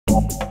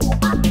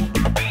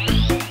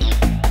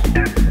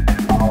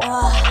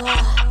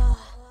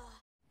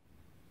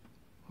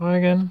Hi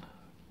again.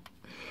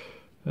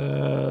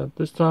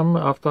 This time,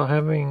 after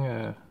having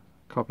a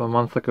couple of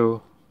months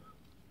ago,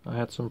 I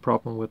had some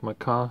problem with my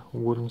car,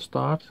 wouldn't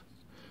start,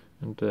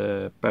 and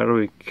the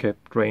battery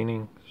kept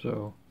draining,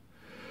 so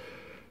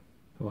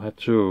I had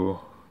to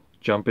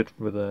jump it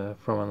with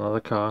from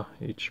another car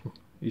each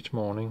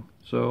morning.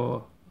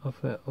 So I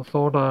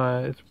thought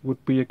it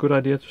would be a good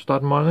idea to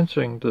start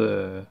monitoring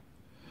the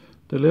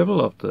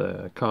level of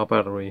the car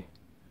battery.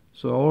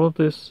 So all of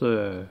this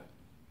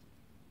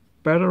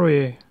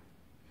battery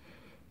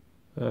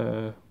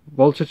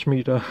voltage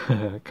meter,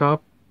 car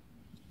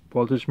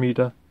voltage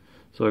meter,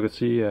 so I could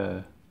see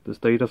the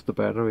state of the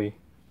battery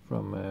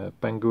from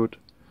Banggood.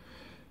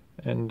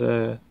 And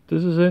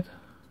this is it.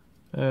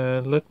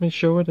 Let me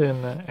show it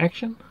in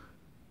action.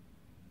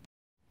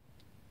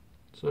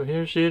 So here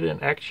you see it in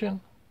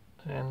action,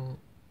 and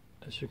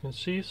as you can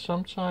see,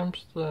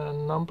 sometimes the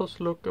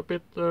numbers look a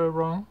bit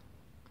wrong.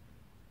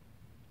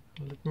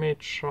 Let me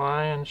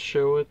try and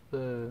show it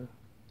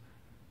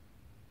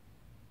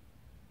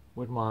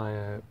with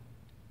my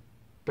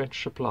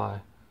bench supply.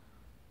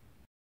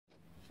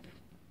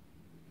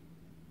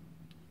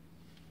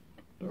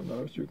 Don't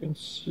know if you can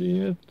see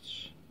it.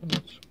 It's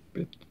a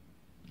bit.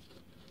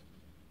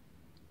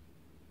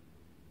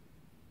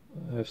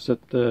 I've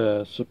set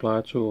the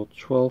supply to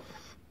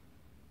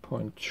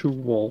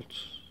 12.2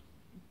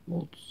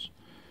 volts.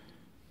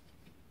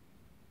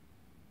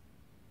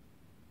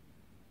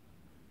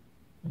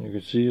 And you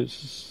can see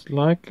it's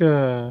like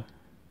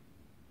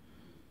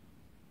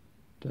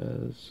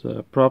there's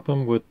a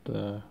problem with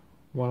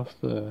one of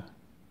the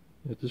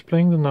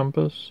displaying the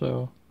numbers.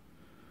 So,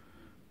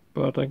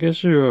 but I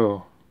guess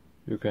you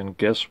can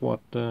guess what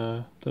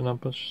the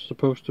number's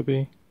supposed to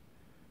be.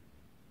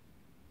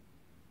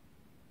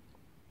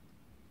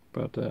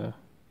 But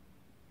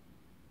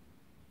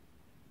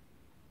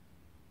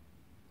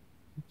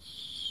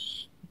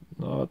it's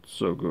not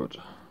so good.